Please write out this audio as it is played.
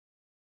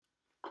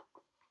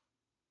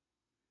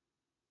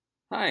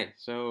Hi,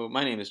 so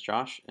my name is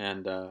Josh,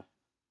 and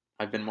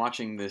I've been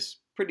watching this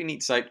pretty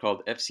neat site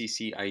called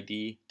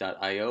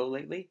fccid.io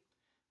lately.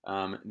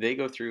 They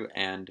go through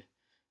and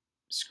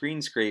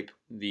screen scrape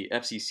the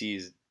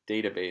FCC's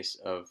database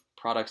of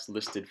products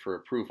listed for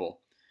approval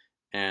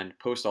and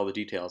post all the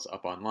details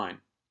up online.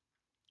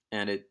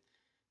 And it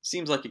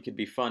seems like it could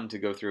be fun to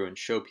go through and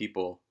show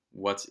people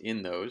what's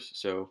in those.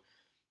 So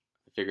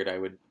I figured I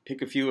would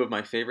pick a few of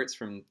my favorites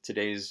from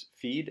today's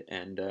feed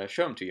and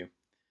show them to you.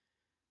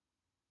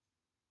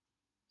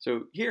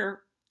 So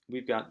here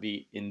we've got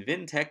the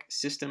Inventec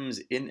Systems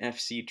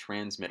NFC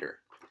transmitter.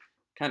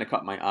 Kind of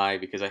caught my eye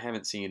because I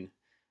haven't seen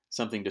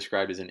something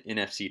described as an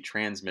NFC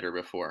transmitter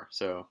before,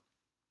 so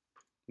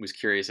I was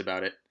curious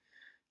about it.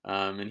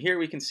 And here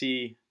we can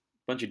see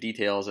a bunch of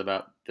details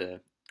about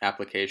the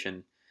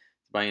application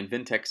by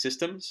Inventec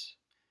Systems,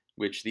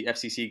 which the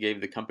FCC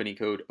gave the company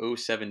code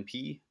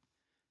 07P.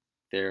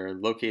 They're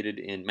located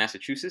in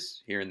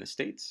Massachusetts, here in the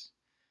States.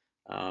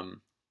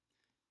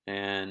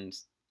 And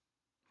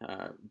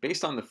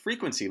based on the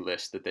frequency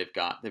list that they've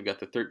got the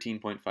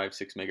 13.56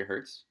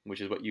 megahertz,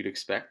 which is what you'd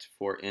expect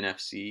for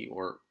NFC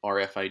or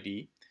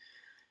RFID.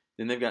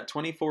 Then they've got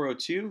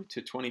 2402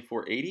 to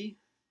 2480,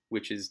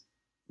 which is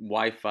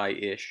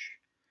Wi-Fi-ish,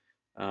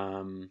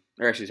 or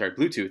actually, sorry,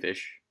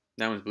 Bluetooth-ish.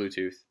 That one's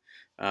Bluetooth.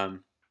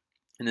 And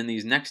then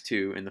these next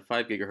two in the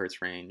 5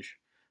 gigahertz range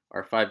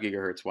are 5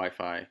 gigahertz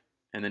Wi-Fi.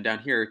 And then down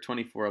here,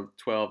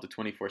 2412 to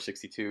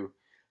 2462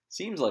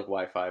 seems like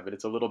Wi-Fi, but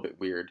it's a little bit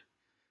weird.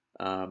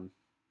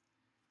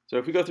 So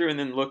if we go through and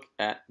then look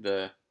at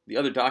the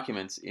other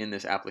documents in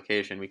this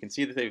application, we can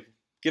see that they've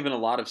given a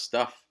lot of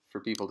stuff for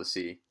people to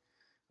see,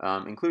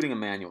 including a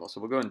manual. So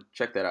we'll go and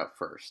check that out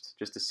first,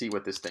 just to see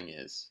what this thing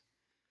is.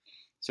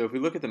 So if we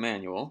look at the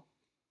manual,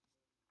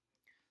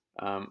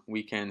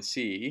 we can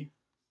see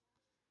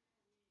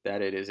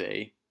that it is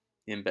a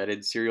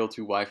embedded serial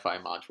to Wi-Fi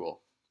module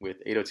with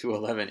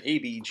 802.11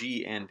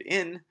 ABG and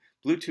in,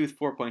 Bluetooth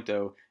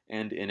 4.0,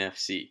 and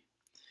NFC.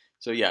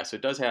 So yeah, so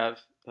it does have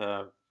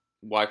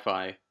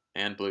Wi-Fi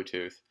and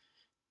Bluetooth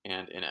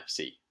and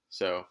NFC.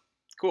 So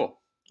cool.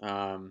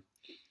 And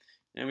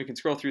we can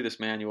scroll through this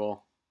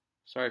manual.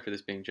 Sorry for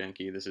this being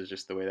janky. This is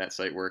just the way that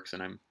site works,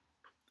 and I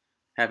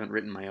haven't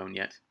written my own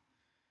yet.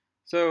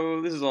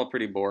 So this is all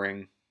pretty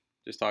boring.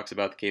 Just talks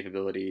about the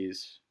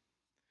capabilities.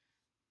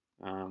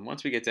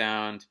 Once we get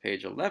down to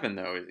page 11,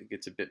 though, it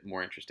gets a bit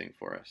more interesting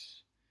for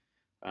us.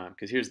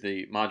 Because here's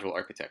the module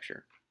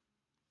architecture.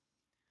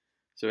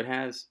 So it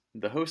has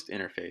the host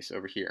interface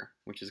over here,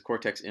 which is a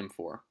Cortex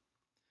M4,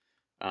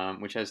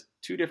 which has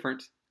two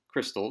different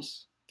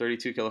crystals,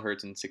 32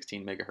 kilohertz and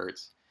 16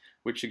 megahertz,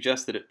 which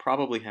suggests that it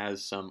probably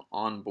has some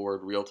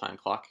onboard real-time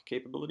clock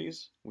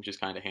capabilities, which is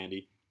kind of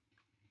handy.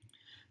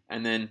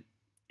 And then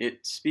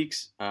it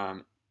speaks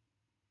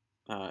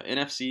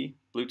NFC,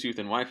 Bluetooth,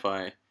 and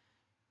Wi-Fi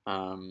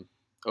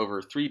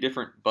over 3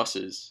 different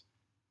buses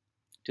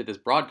to this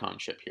Broadcom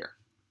chip here,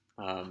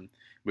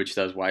 which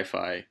does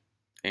Wi-Fi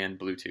and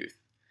Bluetooth.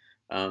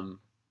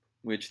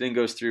 Which then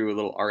goes through a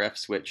little RF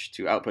switch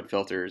to output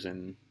filters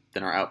and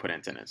then our output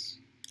antennas.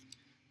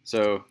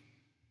 So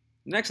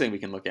the next thing we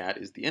can look at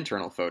is the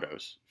internal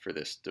photos for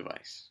this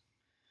device.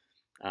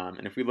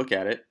 And if we look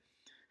at it,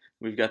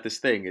 we've got this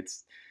thing.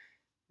 It's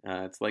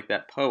like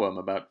that poem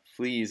about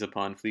fleas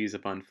upon fleas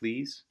upon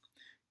fleas.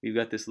 We've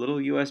got this little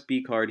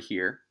USB card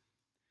here.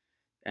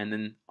 And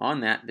then on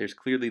that, there's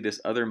clearly this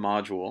other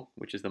module,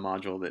 which is the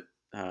module that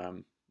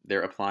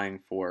they're applying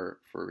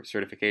for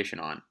certification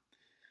on.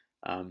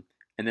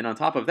 And then on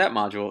top of that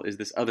module is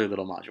this other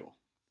little module.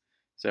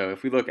 So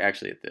if we look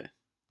actually at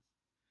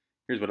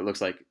here's what it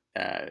looks like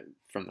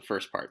from the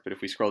first part. But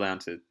if we scroll down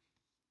to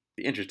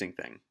the interesting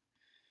thing,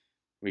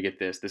 we get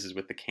this. This is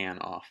with the can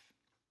off.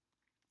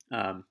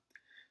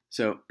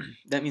 So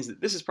that means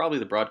that this is probably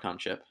the Broadcom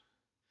chip,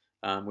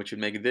 which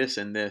would make this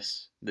and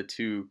this the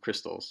two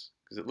crystals.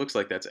 Because it looks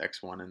like that's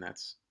X1 and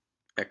that's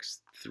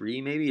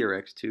X3 maybe,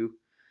 or X2.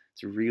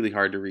 It's really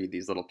hard to read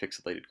these little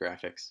pixelated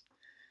graphics.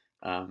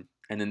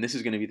 And then this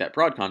is going to be that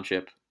Broadcom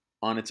chip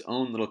on its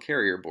own little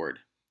carrier board.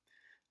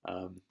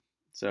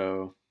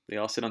 So they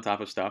all sit on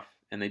top of stuff.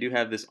 And they do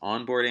have this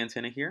onboard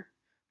antenna here,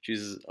 which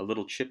uses a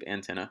little chip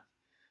antenna.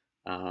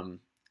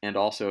 And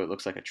also it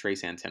looks like a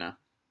trace antenna.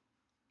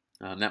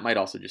 That might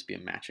also just be a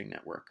matching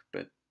network,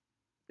 but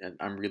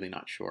I'm really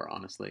not sure,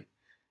 honestly.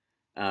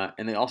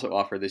 And they also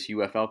offer this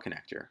UFL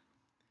connector.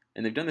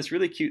 And they've done this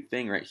really cute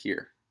thing right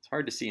here. It's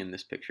hard to see in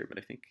this picture, but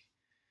I think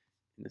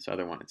in this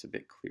other one it's a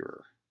bit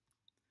clearer.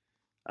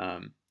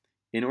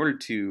 In order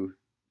to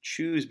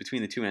choose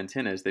between the two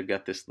antennas, they've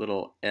got this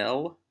little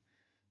L,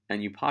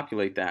 and you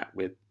populate that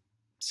with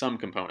some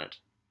component.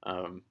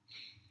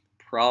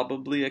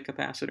 Probably a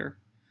capacitor.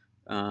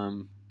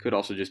 Could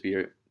also just be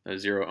a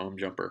 0 ohm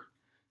jumper.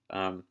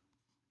 And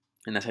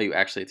that's how you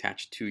actually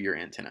attach to your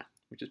antenna,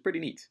 which is pretty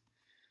neat.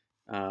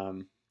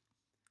 So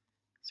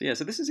yeah,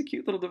 so this is a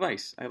cute little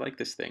device. I like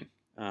this thing.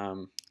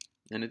 And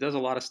it does a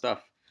lot of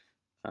stuff.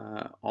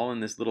 All in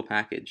this little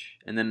package.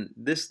 And then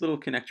this little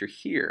connector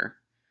here,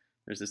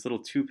 there's this little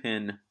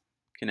 2-pin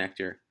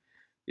connector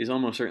is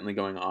almost certainly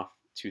going off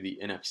to the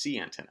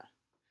NFC antenna,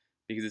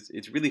 because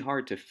it's really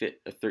hard to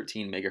fit a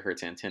 13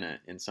 megahertz antenna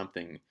in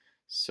something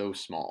so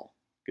small,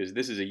 because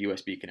this is a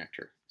USB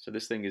connector. So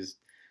this thing is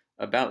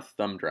about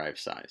thumb drive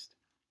sized.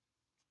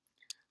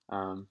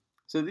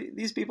 So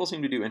these people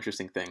seem to do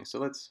interesting things. So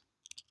let's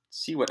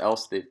see what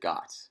else they've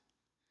got.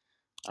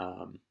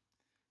 So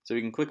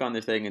we can click on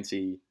this thing and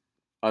see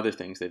other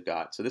things they've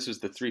got. So this was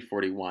the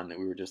 341 that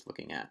we were just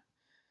looking at.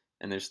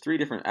 And there's 3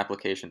 different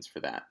applications for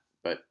that,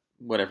 but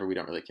whatever, we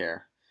don't really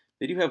care.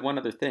 They do have one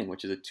other thing,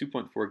 which is a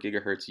 2.4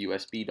 gigahertz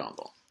USB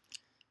dongle.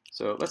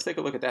 So let's take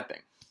a look at that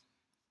thing.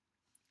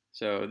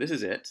 So this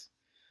is it.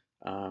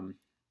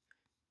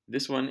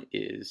 This one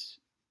is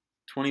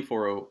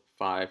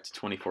 2405 to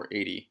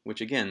 2480,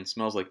 which again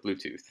smells like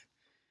Bluetooth.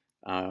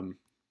 And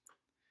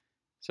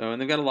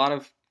they've got a lot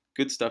of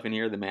good stuff in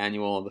here, the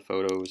manual, the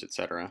photos,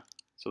 etc.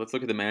 So let's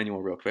look at the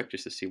manual real quick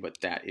just to see what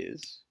that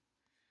is.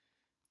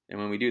 And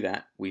when we do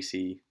that, we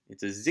see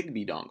it's a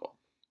Zigbee dongle,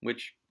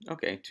 which,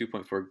 okay,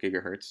 2.4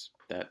 gigahertz,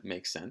 that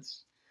makes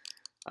sense.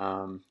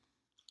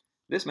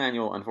 This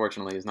manual,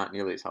 unfortunately, is not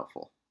nearly as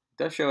helpful.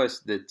 It does show us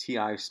the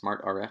TI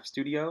Smart RF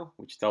Studio,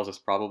 which tells us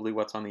probably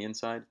what's on the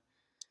inside,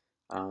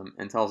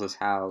 and tells us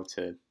how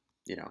to,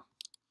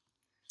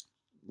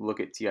 look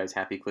at TI's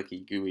happy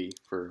clicky GUI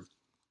for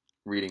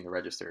reading the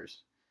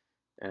registers.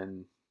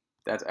 And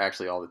that's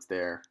actually all that's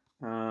there.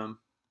 I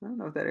don't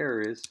know what that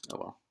error is.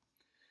 Oh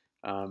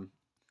well.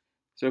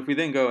 So if we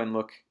then go and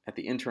look at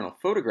the internal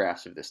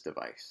photographs of this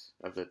device,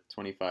 of the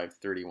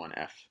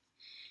 2531F,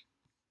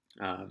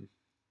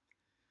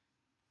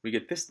 we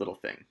get this little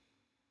thing,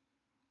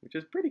 which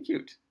is pretty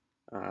cute.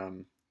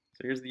 So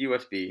here's the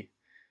USB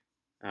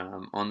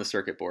on the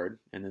circuit board,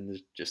 and then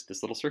there's just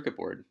this little circuit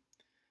board.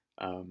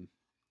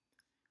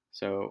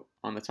 So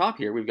on the top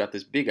here, we've got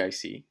this big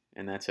IC,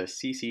 and that's a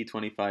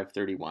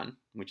CC2531,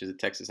 which is a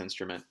Texas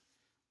Instrument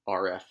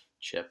RF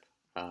chip.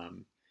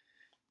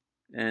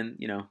 And,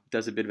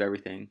 does a bit of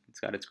everything.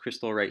 It's got its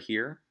crystal right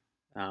here.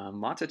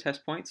 Lots of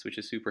test points, which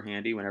is super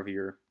handy whenever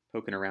you're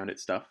poking around at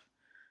stuff.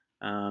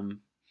 And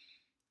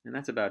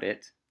that's about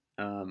it.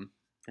 And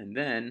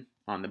then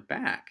on the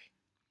back,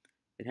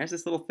 it has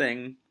this little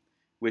thing,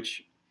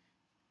 which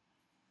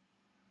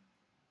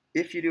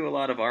if you do a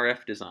lot of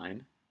RF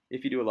design,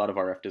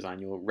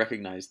 you'll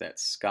recognize that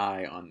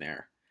sky on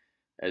there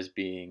as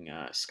being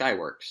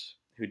Skyworks,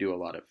 who do a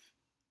lot of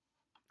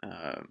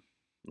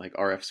like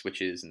RF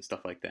switches and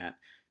stuff like that.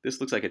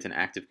 This looks like it's an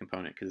active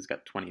component because it's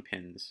got 20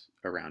 pins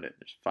around it.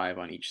 There's 5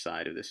 on each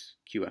side of this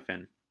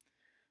QFN.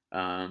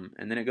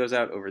 And then it goes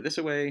out over this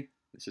away.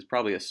 This is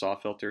probably a SAW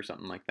filter,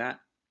 something like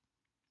that.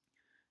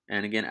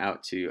 And again,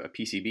 out to a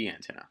PCB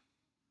antenna.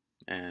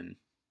 And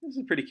this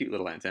is a pretty cute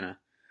little antenna.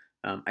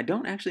 I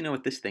don't actually know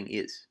what this thing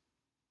is.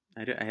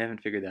 I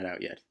haven't figured that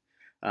out yet.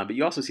 But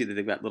you also see that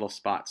they've got little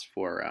spots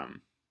for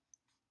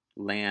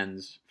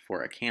lands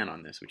for a can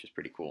on this, which is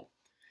pretty cool.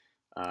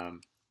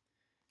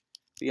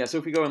 Yeah, so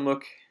if we go and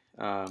look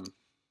for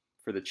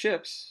the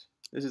chips,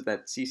 this is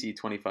that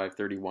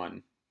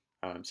CC2531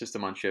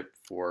 system on chip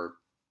for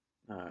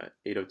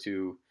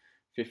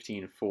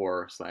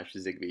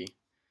 802.15.4/Zigbee,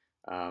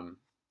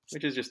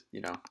 which is just,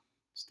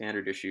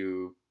 standard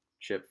issue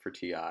chip for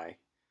TI.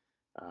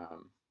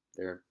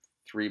 They're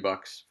 $3,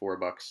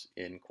 $4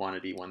 in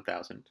quantity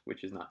 1,000,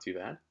 which is not too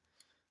bad.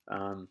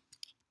 And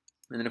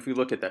then if we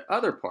look at that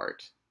other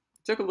part,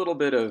 it took a little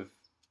bit of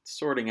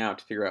sorting out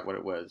to figure out what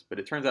it was, but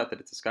it turns out that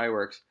it's a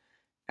Skyworks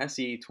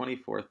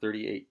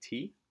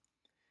SE2438T,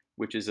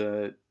 which is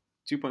a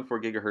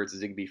 2.4 gigahertz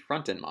Zigbee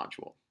front-end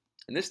module.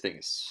 And this thing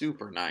is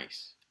super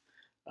nice.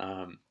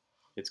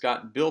 It's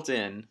got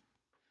built-in,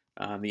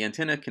 the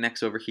antenna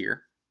connects over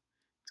here.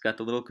 It's got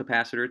the little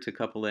capacitor to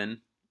couple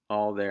in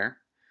all there.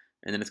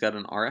 And then it's got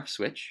an RF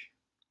switch,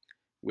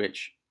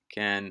 which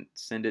can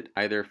send it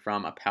either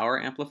from a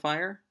power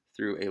amplifier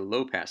through a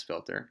low-pass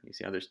filter. You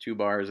see how there's 2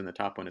 bars and the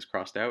top one is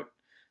crossed out?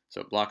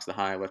 So it blocks the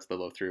high, lets the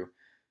low through.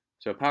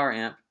 So a power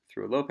amp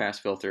through a low-pass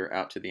filter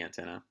out to the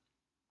antenna.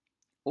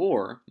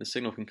 Or the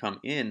signal can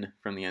come in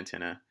from the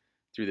antenna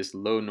through this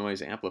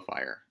low-noise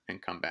amplifier and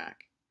come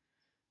back.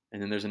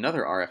 And then there's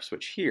another RF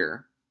switch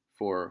here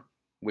for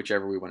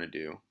whichever we want to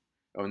do.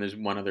 Oh, and there's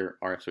one other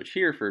RF switch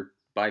here for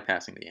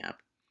bypassing the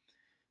amp.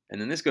 And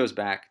then this goes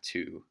back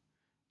to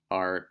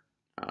our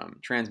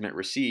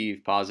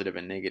transmit-receive positive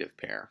and negative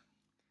pair.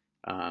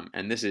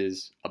 And this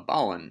is a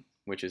ballon,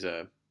 which is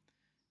a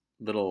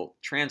little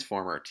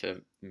transformer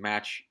to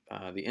match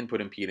the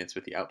input impedance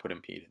with the output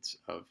impedance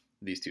of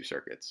these 2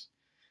 circuits.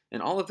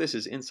 And all of this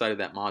is inside of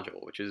that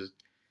module, which is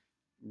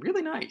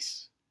really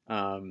nice.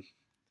 And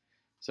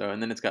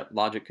then it's got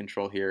logic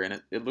control here,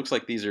 and it looks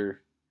like these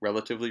are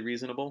relatively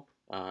reasonable.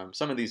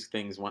 Some of these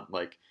things want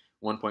like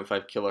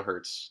 1.5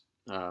 kilohertz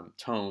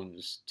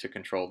tones to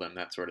control them,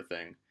 that sort of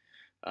thing.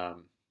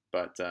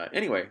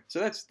 Anyway, so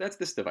that's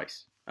this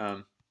device.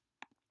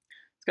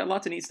 It's got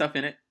lots of neat stuff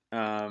in it.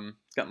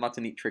 It's got lots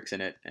of neat tricks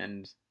in it,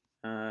 and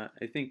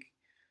I think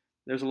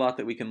there's a lot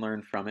that we can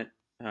learn from it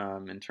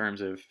in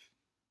terms of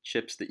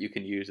chips that you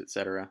can use,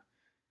 etc.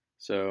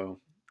 So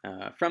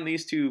from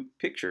these two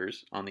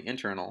pictures on the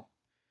internal,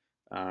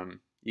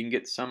 you can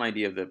get some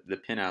idea of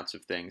the pinouts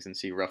of things and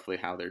see roughly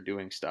how they're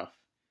doing stuff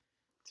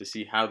to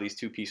see how these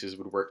two pieces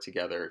would work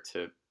together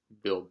to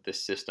build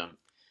this system.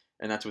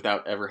 And that's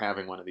without ever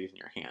having one of these in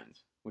your hand,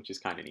 which is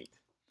kind of neat.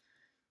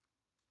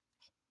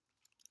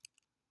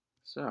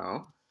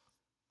 So,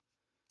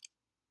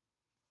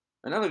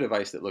 another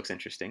device that looks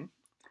interesting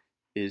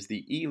is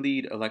the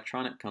E-Lead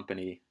Electronic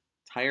Company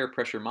tire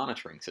pressure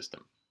monitoring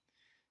system.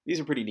 These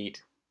are pretty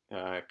neat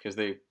because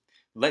they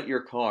let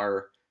your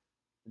car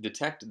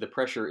detect the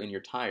pressure in your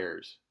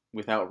tires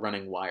without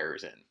running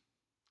wires in.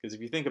 Because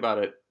if you think about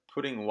it,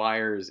 putting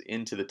wires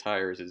into the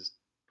tires is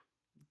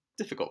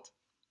difficult.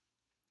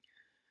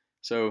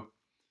 So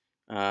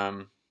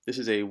this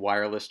is a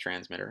wireless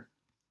transmitter.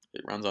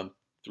 It runs on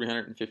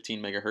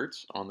 315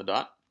 megahertz on the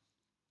dot.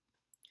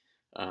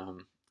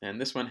 And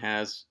this one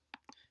has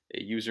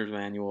a user's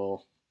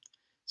manual,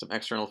 some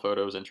external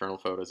photos, internal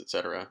photos,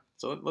 etc.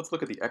 So let's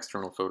look at the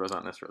external photos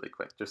on this really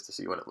quick, just to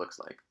see what it looks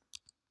like.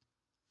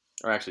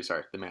 Or actually,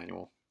 sorry, the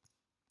manual.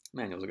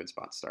 Manual's a good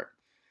spot to start.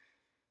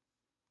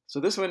 So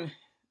this one,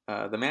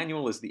 the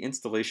manual is the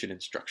installation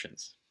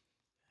instructions.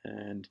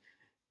 And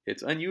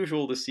it's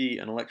unusual to see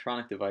an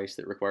electronic device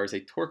that requires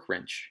a torque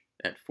wrench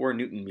at 4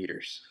 Newton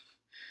meters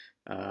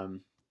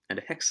and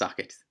a hex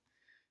socket.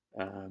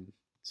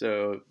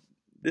 So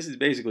this is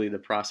basically the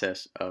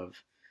process of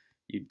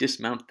you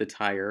dismount the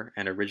tire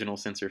and original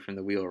sensor from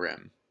the wheel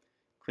rim,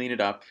 clean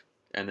it up,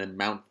 and then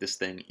mount this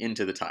thing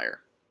into the tire.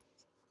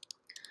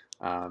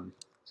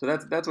 So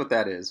that's what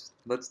that is.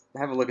 Let's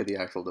have a look at the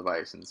actual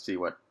device and see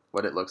what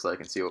it looks like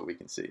and see what we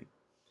can see.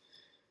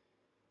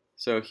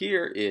 So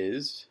here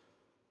is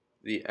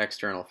the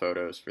external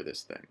photos for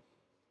this thing.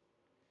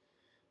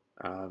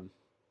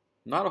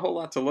 Not a whole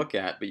lot to look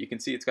at, but you can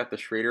see it's got the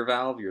Schrader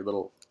valve, your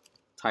little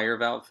tire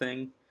valve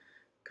thing,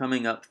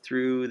 coming up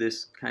through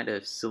this kind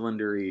of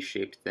cylinder-y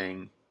shaped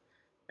thing.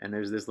 And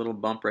there's this little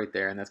bump right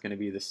there, and that's going to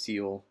be the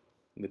seal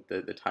with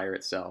the tire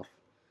itself.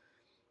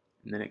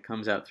 And then it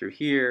comes out through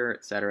here,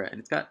 etc. And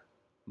it's got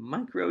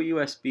micro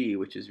USB,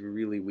 which is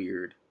really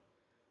weird.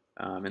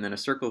 And then a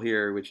circle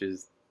here, which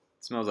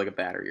smells like a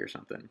battery or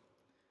something.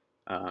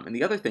 And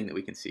the other thing that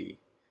we can see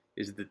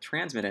is the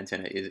transmit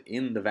antenna is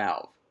in the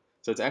valve.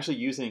 So it's actually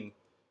using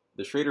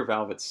the Schrader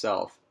valve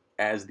itself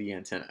as the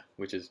antenna,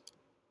 which is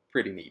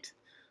pretty neat.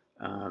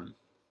 So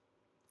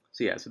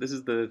yeah, so this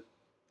is the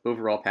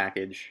overall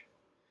package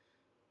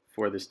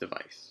for this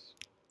device.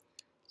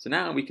 So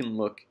now we can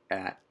look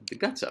at the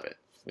guts of it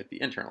with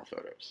the internal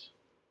photos.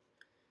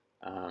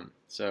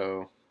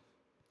 So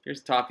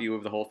here's the top view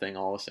of the whole thing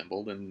all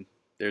assembled, and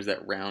there's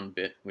that round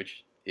bit,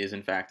 which is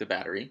in fact a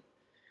battery.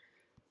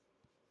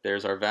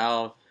 There's our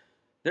valve.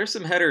 There's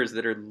some headers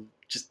that are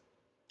just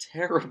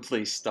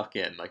terribly stuck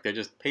in, like they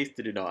just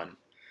pasted it on.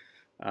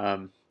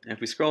 And if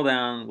we scroll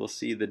down, we'll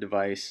see the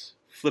device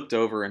flipped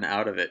over and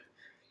out of it.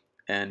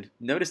 And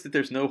notice that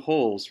there's no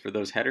holes for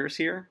those headers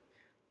here.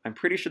 I'm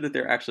pretty sure that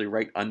they're actually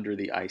right under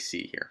the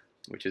IC here,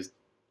 which is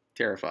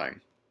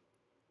terrifying.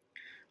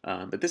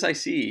 But this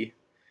IC,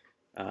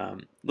 a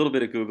little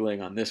bit of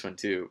Googling on this one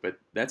too, but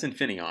that's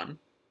Infineon,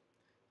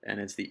 and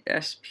it's the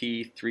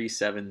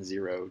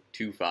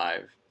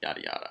SP37025,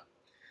 yada yada.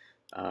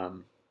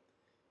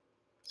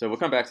 So we'll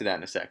come back to that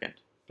in a second.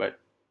 But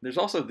there's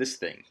also this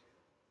thing,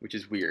 which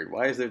is weird.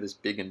 Why is there this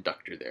big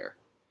inductor there?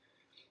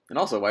 And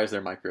also, why is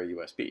there micro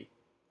USB,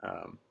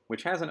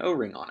 which has an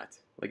O-ring on it?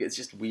 Like, it's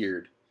just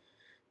weird.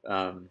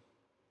 So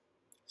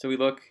we've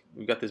got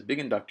this big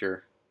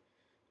inductor.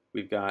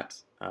 We've got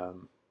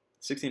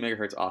 60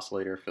 megahertz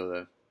oscillator for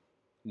the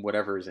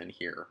whatever is in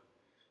here.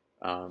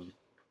 And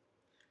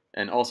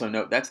also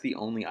note, that's the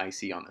only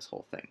IC on this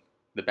whole thing.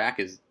 The back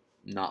is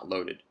not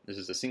loaded. This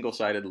is a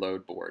single-sided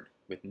load board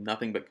with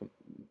nothing but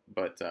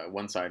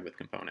one side with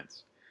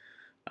components.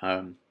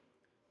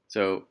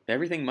 So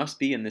everything must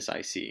be in this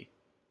IC.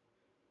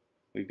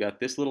 We've got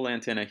this little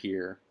antenna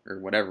here, or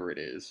whatever it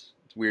is.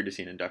 It's weird to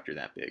see an inductor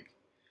that big.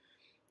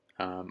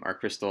 Our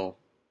crystal,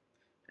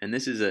 and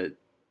this is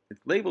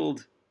it's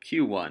labeled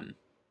Q1,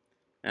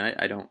 and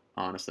I don't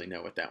honestly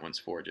know what that one's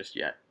for just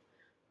yet.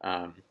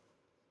 But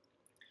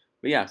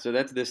yeah, so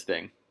that's this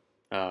thing.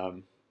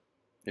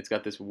 It's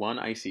got this one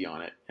IC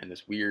on it and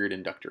this weird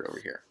inductor over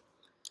here.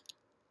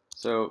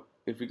 So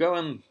if we go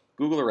and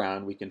Google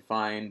around, we can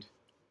find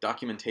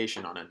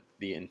documentation on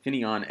the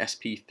Infineon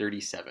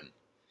SP37.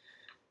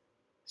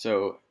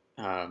 So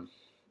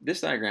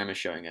this diagram is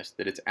showing us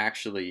that it's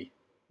actually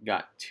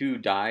got 2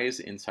 dies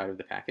inside of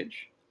the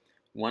package.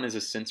 One is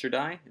a sensor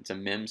die. It's a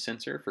MEM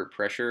sensor for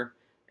pressure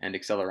and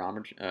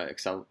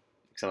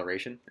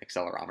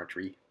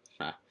accelerometry.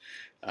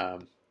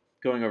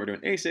 Going over to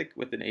an ASIC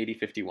with an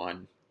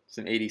 8051,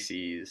 some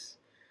ADCs,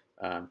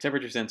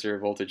 temperature sensor,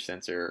 voltage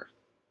sensor,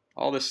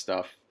 all this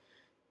stuff.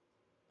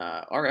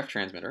 RF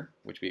transmitter,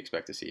 which we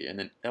expect to see, and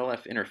then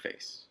LF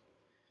interface,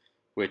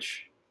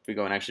 which, if we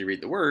go and actually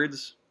read the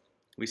words,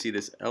 we see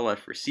this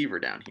LF receiver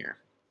down here.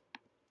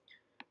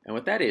 And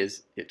what that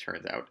is, it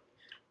turns out,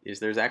 is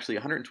there's actually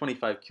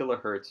 125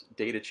 kilohertz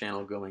data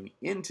channel going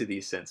into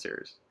these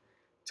sensors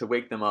to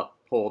wake them up,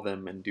 pull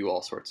them, and do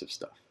all sorts of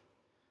stuff.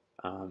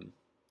 And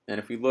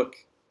if we look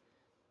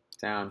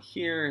down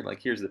here,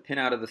 like here's the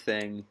pinout of the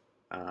thing.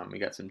 We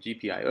got some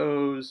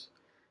GPIOs.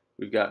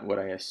 We've got what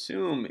I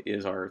assume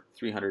is our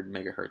 300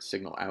 megahertz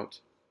signal out.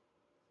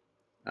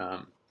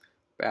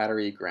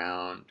 Battery,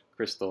 ground,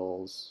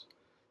 crystals,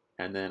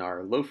 and then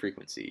our low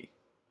frequency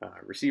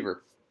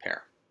receiver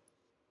pair.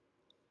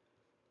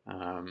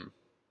 And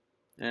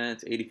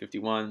it's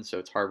 8051, so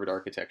it's Harvard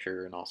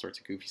architecture and all sorts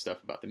of goofy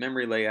stuff about the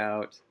memory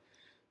layout.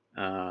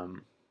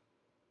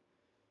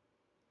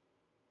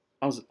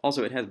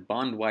 Also, it has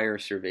bond wire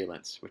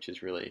surveillance, which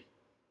is really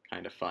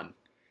kind of fun.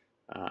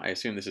 I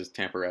assume this is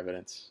tamper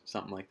evidence,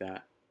 something like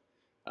that.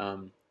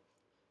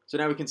 So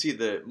now we can see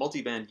the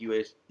multiband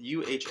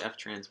UHF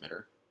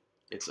transmitter.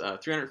 It's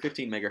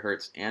 315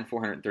 megahertz and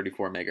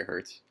 434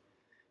 megahertz.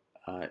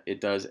 It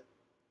does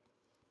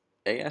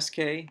ASK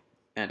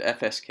and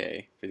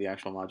FSK for the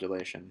actual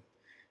modulation.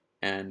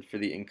 And for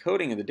the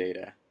encoding of the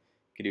data,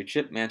 you can do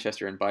chip,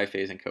 Manchester, and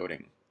biphase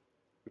encoding,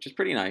 which is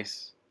pretty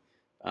nice.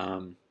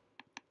 And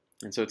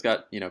so it's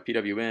got,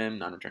 PWM,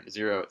 non-return to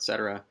zero,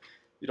 etc.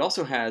 It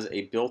also has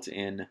a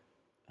built-in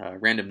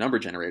random number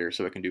generator,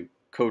 so it can do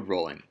code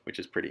rolling, which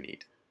is pretty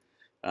neat.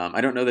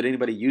 I don't know that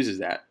anybody uses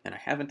that, and I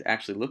haven't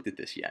actually looked at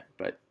this yet,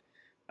 but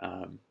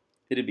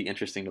it'd be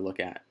interesting to look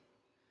at.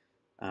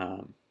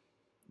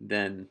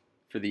 Then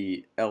for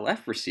the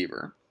LF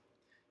receiver,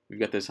 we've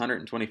got this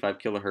 125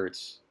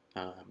 kilohertz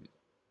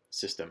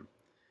system,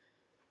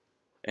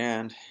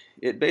 and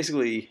it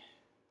basically,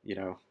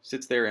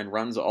 sits there and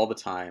runs all the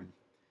time,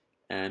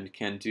 and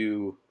can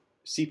do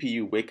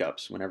CPU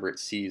wake-ups whenever it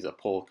sees a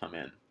pull come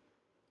in.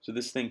 So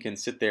this thing can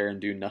sit there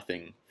and do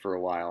nothing for a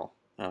while,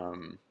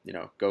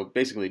 go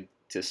basically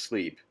to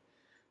sleep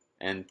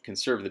and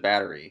conserve the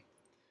battery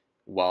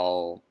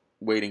while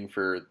waiting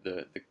for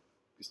the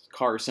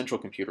car central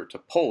computer to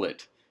pull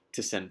it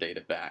to send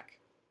data back.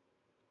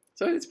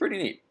 So it's pretty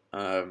neat.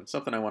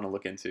 Something I want to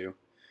look into.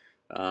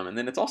 And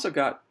then it's also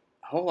got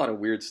a whole lot of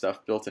weird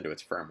stuff built into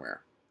its firmware.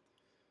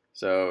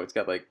 So it's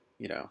got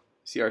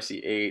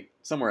CRC8.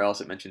 Somewhere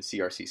else it mentions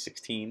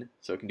CRC16,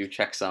 so it can do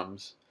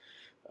checksums.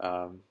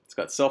 It's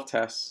got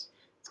self-tests.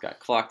 It's got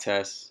clock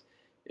tests.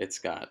 It's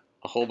got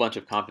a whole bunch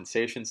of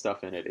compensation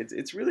stuff in it.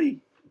 It's really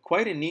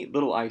quite a neat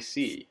little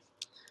IC.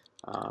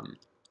 And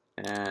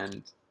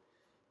I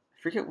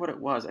forget what it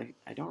was.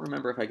 I don't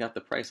remember if I got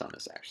the price on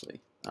this, actually.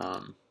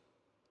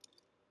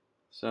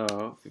 So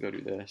if we go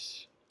do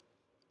this.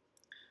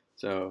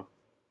 So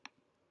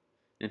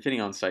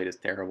Infineon site is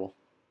terrible.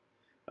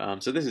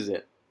 So this is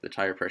it, the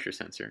tire pressure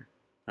sensor.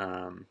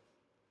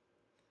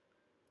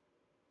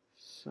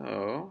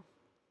 So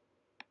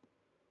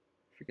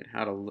I forget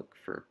how to look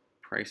for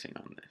pricing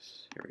on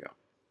this. Here we go.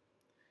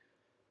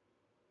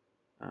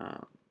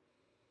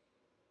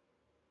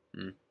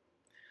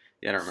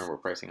 Yeah, I don't remember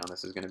what pricing on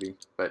this is going to be,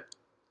 but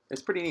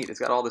it's pretty neat. It's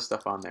got all this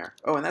stuff on there.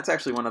 Oh, and that's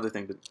actually one other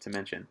thing to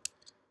mention.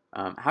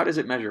 How does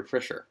it measure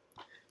pressure?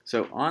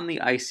 So on the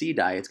IC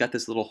die, it's got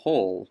this little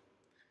hole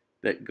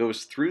that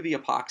goes through the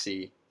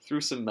epoxy,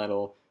 through some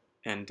metal,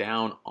 and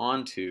down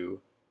onto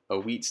a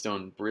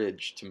wheatstone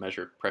bridge to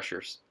measure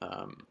pressure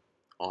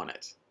on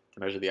it, to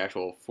measure the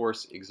actual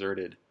force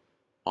exerted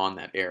on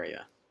that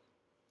area,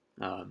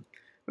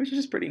 which is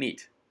just pretty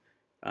neat.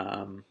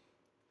 And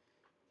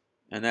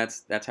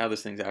that's how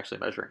this thing's actually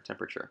measuring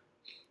temperature.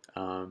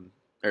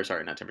 Or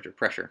sorry, not temperature,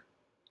 pressure.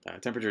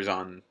 Temperature's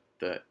on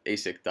the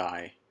ASIC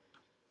die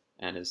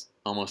and is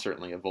almost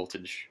certainly a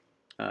voltage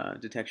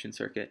detection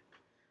circuit.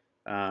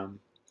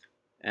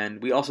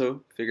 And we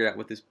also figured out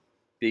what this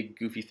big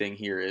goofy thing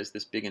here is.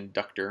 This big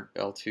inductor,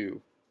 L2,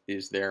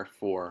 is there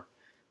for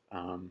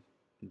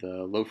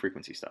the low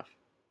frequency stuff.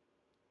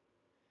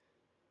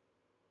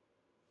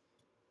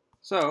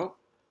 So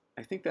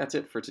I think that's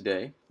it for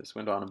today. This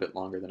went on a bit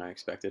longer than I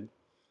expected.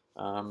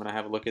 I'm going to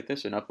have a look at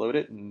this and upload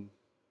it and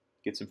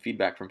get some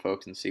feedback from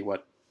folks and see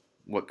what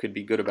could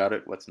be good about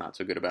it, what's not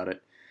so good about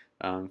it.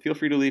 Feel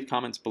free to leave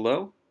comments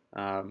below.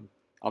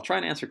 I'll try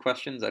and answer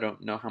questions. I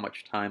don't know how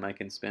much time I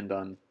can spend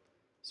on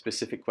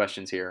specific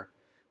questions here.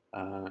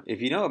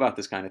 If you know about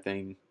this kind of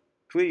thing,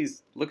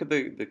 please look at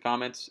the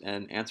comments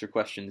and answer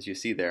questions you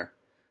see there.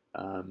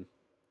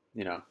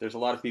 There's a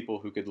lot of people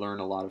who could learn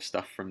a lot of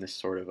stuff from this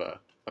sort of a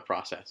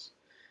process.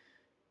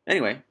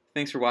 Anyway,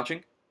 thanks for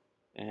watching,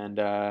 and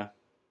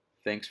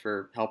thanks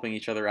for helping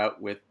each other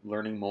out with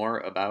learning more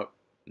about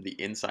the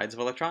insides of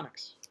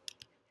electronics.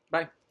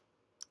 Bye.